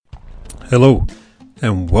Hello,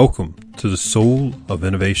 and welcome to the Soul of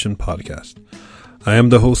Innovation podcast. I am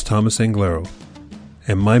the host, Thomas Anglero,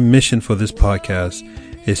 and my mission for this podcast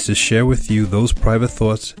is to share with you those private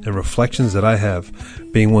thoughts and reflections that I have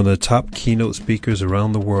being one of the top keynote speakers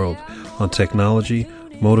around the world on technology,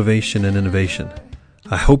 motivation, and innovation.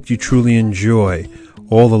 I hope you truly enjoy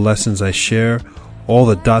all the lessons I share, all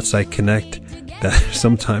the dots I connect that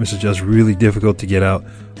sometimes are just really difficult to get out,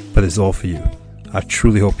 but it's all for you. I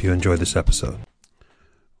truly hope you enjoy this episode.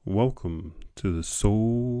 Welcome to the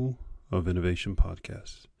Soul of Innovation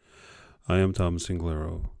podcast. I am Thomas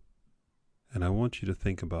Anglero, and I want you to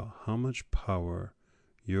think about how much power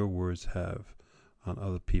your words have on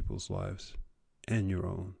other people's lives and your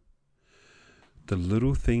own. The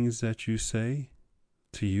little things that you say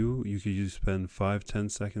to you could spend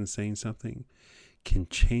 5-10 seconds saying something, can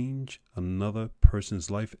change another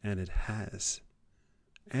person's life, and it has.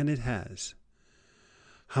 And it has.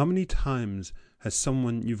 How many times has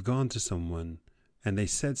you've gone to someone and they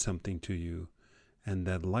said something to you and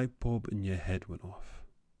that light bulb in your head went off?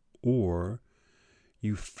 Or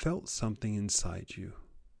you felt something inside you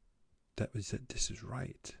that was that this is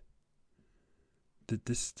right. That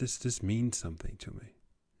this means something to me.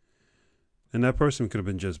 And that person could have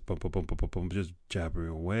been just just jabbering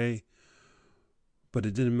away. But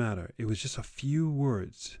it didn't matter. It was just a few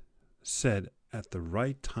words said at the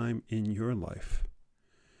right time in your life,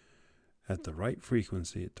 at the right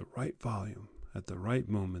frequency, at the right volume, at the right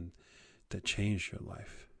moment that changed your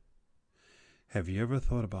life. Have you ever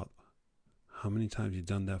thought about how many times you've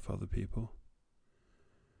done that for other people?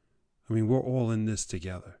 I mean, we're all in this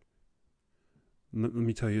together. Let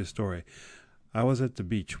me tell you a story. I was at the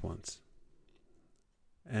beach once,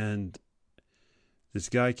 and this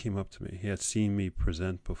guy came up to me. He had seen me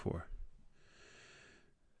present before,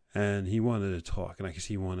 and he wanted to talk, and I could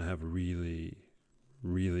see he wanted to have a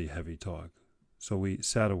really heavy talk. So we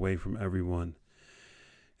sat away from everyone,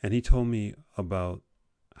 and he told me about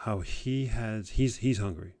how he's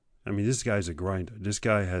hungry. I mean, this guy's a grinder. This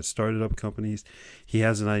guy has started up companies. He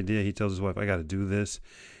has an idea. He tells his wife, I got to do this.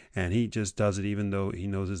 And he just does it even though he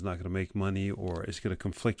knows it's not going to make money or it's going to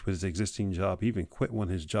conflict with his existing job. He even quit one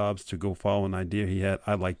of his jobs to go follow an idea he had.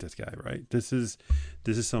 I like this guy, right? This is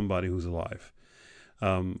somebody who's alive,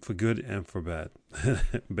 for good and for bad,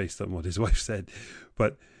 based on what his wife said.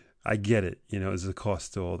 But I get it, there's a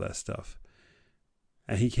cost to all that stuff.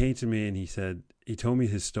 And he came to me and he told me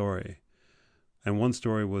his story. And one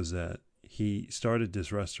story was that he started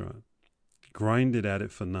this restaurant, grinded at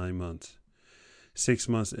it for 9 months. 6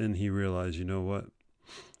 months in, he realized,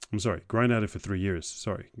 grind at it for 3 years.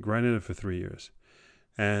 Grind at it for 3 years.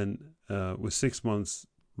 And with 6 months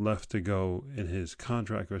left to go in his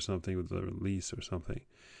contract or something, with the lease or something,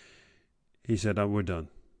 he said, we're done.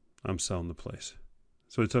 I'm selling the place.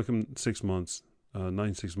 So it took him 6 months,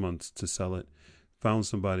 6 months to sell it, found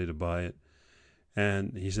somebody to buy it.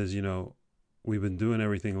 And he says, we've been doing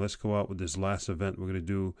everything. Let's go out with this last event we're going to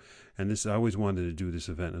do. And I always wanted to do this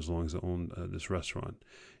event as long as I owned this restaurant.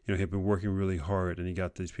 He had been working really hard, and he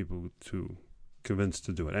got these people to convinced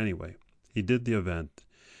to do it. Anyway, he did the event,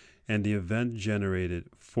 and the event generated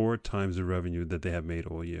 4 times the revenue that they had made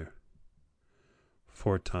all year.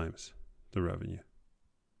 4 times the revenue.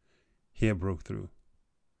 He had broke through.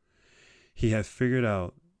 He had figured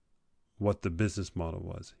out what the business model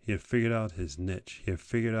was. He had figured out his niche. He had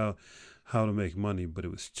figured out how to make money, but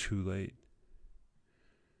it was too late.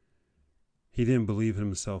 He didn't believe in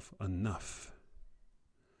himself enough.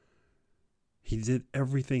 He did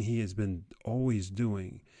everything he has been always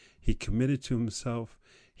doing. He committed to himself.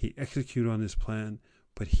 He executed on his plan,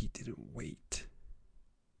 but he didn't wait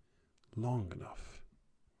long enough.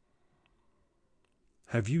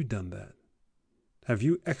 Have you done that? Have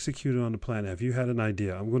you executed on a plan? Have you had an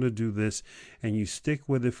idea? I'm going to do this, and you stick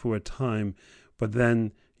with it for a time, but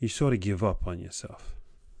then you sort of give up on yourself.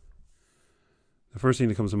 The first thing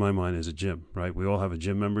that comes to my mind is a gym, right? We all have a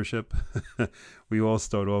gym membership. We all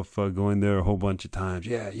start off going there a whole bunch of times.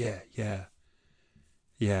 Yeah.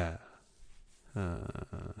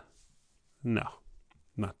 No,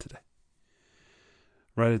 not today.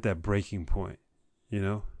 Right at that breaking point,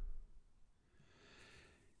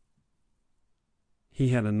 He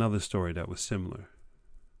had another story that was similar.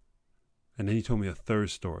 And then he told me a third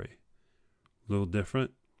story. A little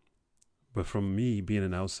different. But from me being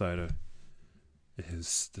an outsider, it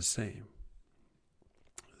is the same.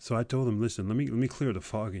 So I told him, listen, let me clear the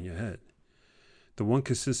fog in your head. The one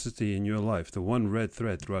consistency in your life, the one red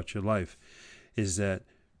thread throughout your life is that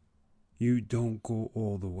you don't go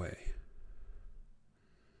all the way.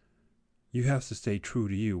 You have to stay true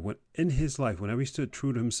to you. When in his life, whenever he stood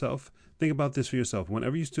true to himself, think about this for yourself.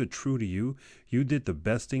 Whenever you stood true to you, you did the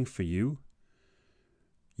best thing for you.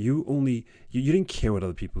 You didn't care what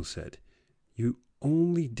other people said. You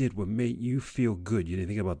only did what made you feel good. You didn't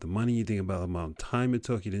think about the money. You didn't think about the amount of time it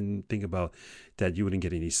took. You didn't think about that you wouldn't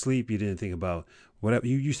get any sleep. You didn't think about whatever.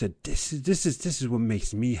 You said, this is what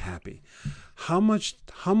makes me happy. How much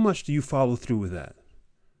do you follow through with that?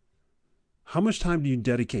 How much time do you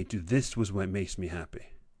dedicate to this was what makes me happy?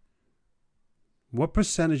 What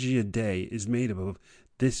percentage of your day is made up of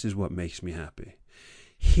this is what makes me happy?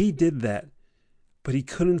 He did that, but he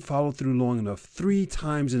couldn't follow through long enough 3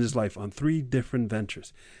 times in his life on 3 different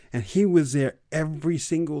ventures. And he was there every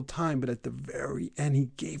single time, but at the very end,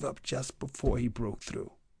 he gave up just before he broke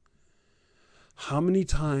through. How many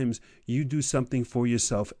times you do something for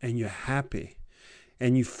yourself and you're happy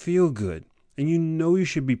and you feel good and you know you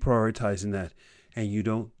should be prioritizing that and you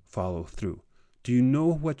don't follow through? Do you know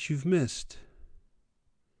what you've missed?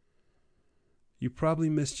 You probably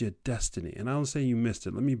missed your destiny. And I don't say you missed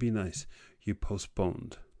it. Let me be nice. You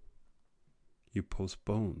postponed. You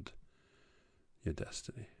postponed your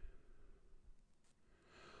destiny.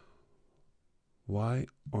 Why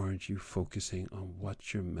aren't you focusing on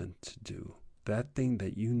what you're meant to do? That thing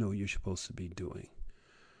that you know you're supposed to be doing.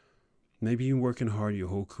 Maybe you're working hard your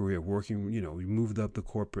whole career, you moved up the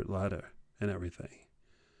corporate ladder and everything.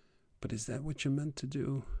 But is that what you're meant to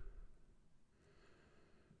do?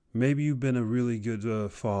 Maybe you've been a really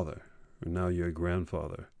good father, and now you're a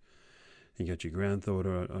grandfather. You got your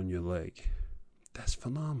granddaughter on your leg. That's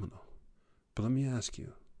phenomenal. But let me ask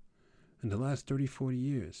you, in the last 30, 40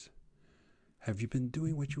 years, have you been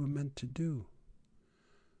doing what you were meant to do?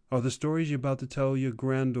 Are the stories you're about to tell your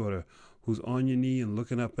granddaughter who's on your knee and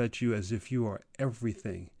looking up at you as if you are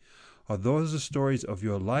everything, are those the stories of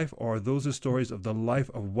your life, or are those the stories of the life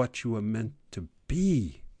of what you were meant to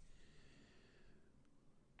be?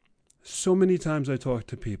 So many times I talk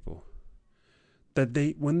to people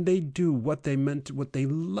that when they do what they meant to, what they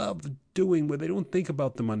love doing, where they don't think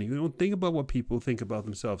about the money, they don't think about what people think about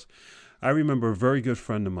themselves. I remember a very good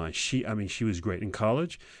friend of mine. She was great. In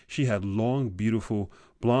college, she had long, beautiful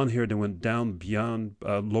blonde hair that went down beyond,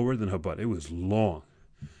 lower than her butt. It was long.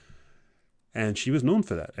 And she was known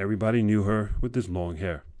for that. Everybody knew her with this long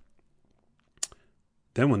hair.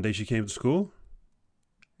 Then one day she came to school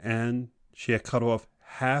and she had cut off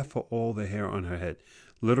half of all the hair on her head,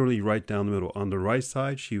 literally right down the middle. On the right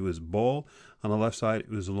side, she was bald. On the left side, it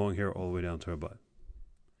was long hair all the way down to her butt.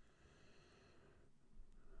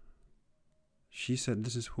 She said,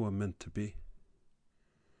 this is who I'm meant to be.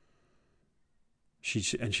 She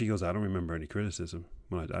goes, I don't remember any criticism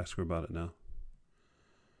when I ask her about it now.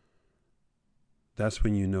 That's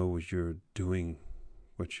when you know what you're doing,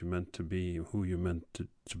 what you're meant to be, who you're meant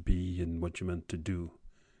to be, and what you're meant to do,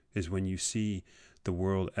 is when you see the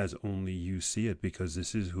world as only you see it, because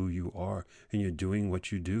this is who you are and you're doing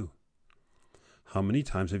what you do. How many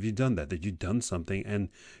times have you done that? That you've done something and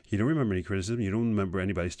you don't remember any criticism, you don't remember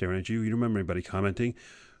anybody staring at you, you don't remember anybody commenting?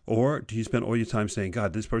 Or do you spend all your time saying,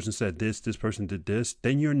 God, this person said this person did this?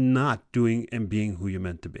 Then you're not doing and being who you're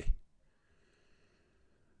meant to be.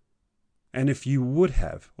 And if you would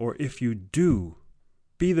have, or if you do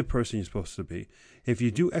be the person you're supposed to be, if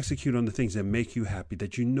you do execute on the things that make you happy,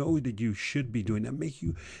 that you know that you should be doing,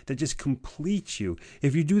 that just complete you,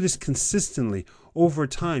 if you do this consistently over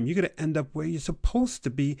time, you're going to end up where you're supposed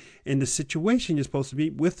to be, in the situation you're supposed to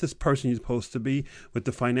be, with this person you're supposed to be, with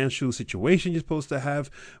the financial situation you're supposed to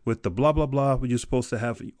have, with the blah, blah, blah, what you're supposed to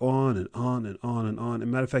have, on and on and on and on. As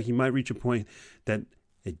a matter of fact, you might reach a point that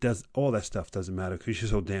all that stuff doesn't matter because you're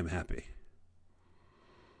so damn happy.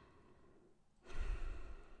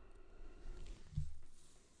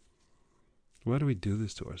 Why do we do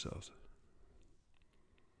this to ourselves?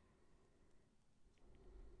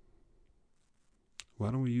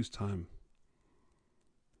 Why don't we use time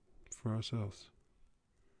for ourselves?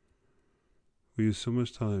 We use so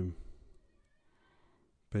much time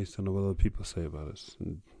based on what other people say about us,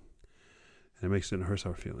 and it hurts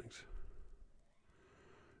our feelings.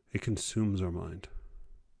 It consumes our mind.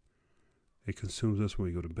 It consumes us when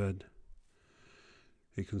we go to bed.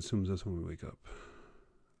 It consumes us when we wake up.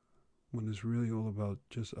 When it's really all about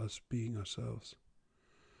just us being ourselves.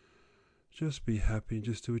 Just be happy and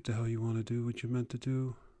just do what the hell you want to do, what you're meant to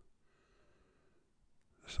do.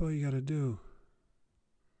 That's all you got to do.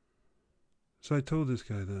 So I told this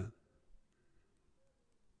guy that.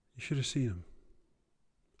 You should have seen him.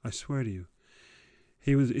 I swear to you.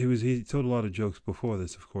 He told a lot of jokes before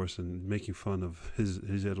this, of course, and making fun of his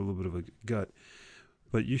had a little bit of a gut.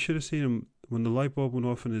 But you should have seen him when the light bulb went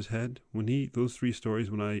off in his head. Those 3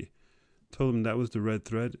 stories, when I told him that was the red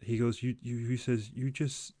thread. He goes, he says, you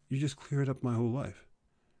just cleared up my whole life.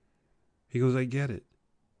 He goes, I get it.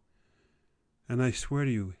 And I swear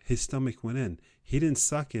to you, his stomach went in. He didn't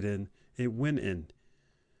suck it in. It went in.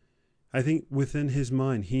 I think within his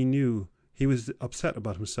mind, he knew he was upset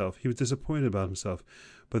about himself. He was disappointed about himself.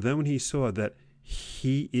 But then when he saw that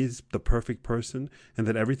he is the perfect person and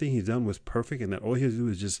that everything he's done was perfect and that all he had to do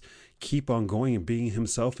was just keep on going and being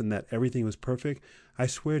himself and that everything was perfect, I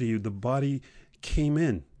swear to you, the body came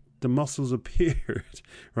in. The muscles appeared,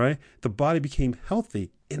 right? The body became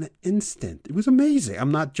healthy in an instant. It was amazing.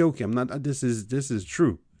 I'm not joking. This is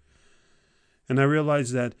true. And I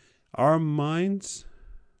realized that our minds,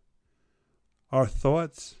 our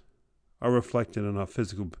thoughts are reflected in our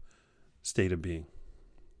physical state of being.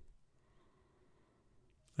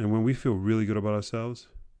 And when we feel really good about ourselves,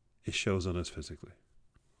 it shows on us physically.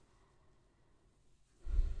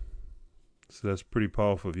 So that's pretty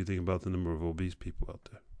powerful if you think about the number of obese people out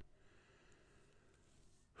there.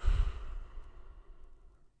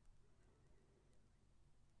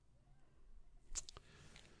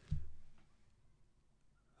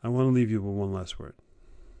 I want to leave you with one last word.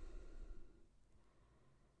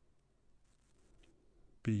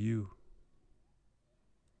 Be you.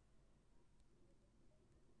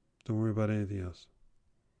 Don't worry about anything else.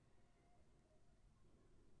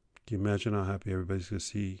 Can you imagine how happy everybody's going to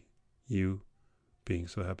see you being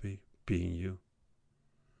so happy, being you?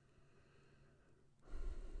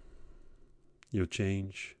 You'll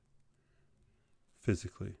change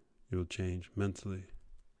physically. You'll change mentally.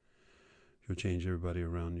 You'll change everybody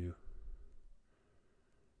around you.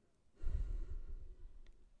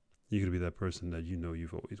 You're going to be that person that you know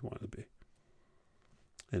you've always wanted to be.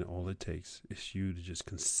 And all it takes is you to just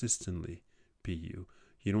consistently be you.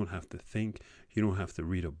 You don't have to think. You don't have to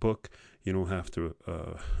read a book. You don't have to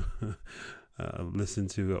listen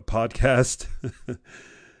to a podcast.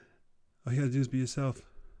 All you got to do is be yourself.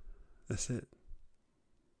 That's it.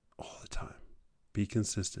 All the time. Be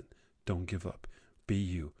consistent. Don't give up. Be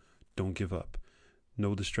you. Don't give up.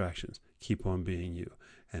 No distractions. Keep on being you.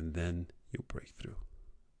 And then you'll break through.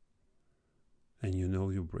 And you know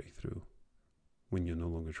you'll break through when you're no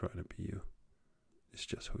longer trying to be you. It's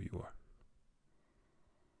just who you are.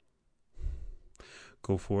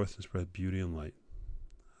 Go forth and spread beauty and light.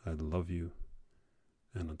 I love you.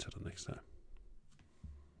 And until the next time.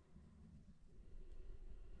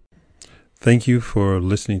 Thank you for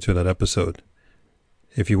listening to that episode.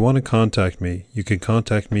 If you want to contact me, you can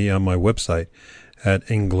contact me on my website at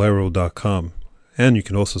englero.com. And you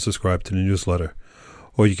can also subscribe to the newsletter.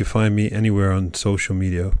 Or you can find me anywhere on social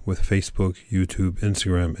media with Facebook, YouTube,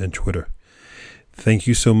 Instagram, and Twitter. Thank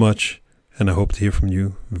you so much, and I hope to hear from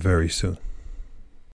you very soon.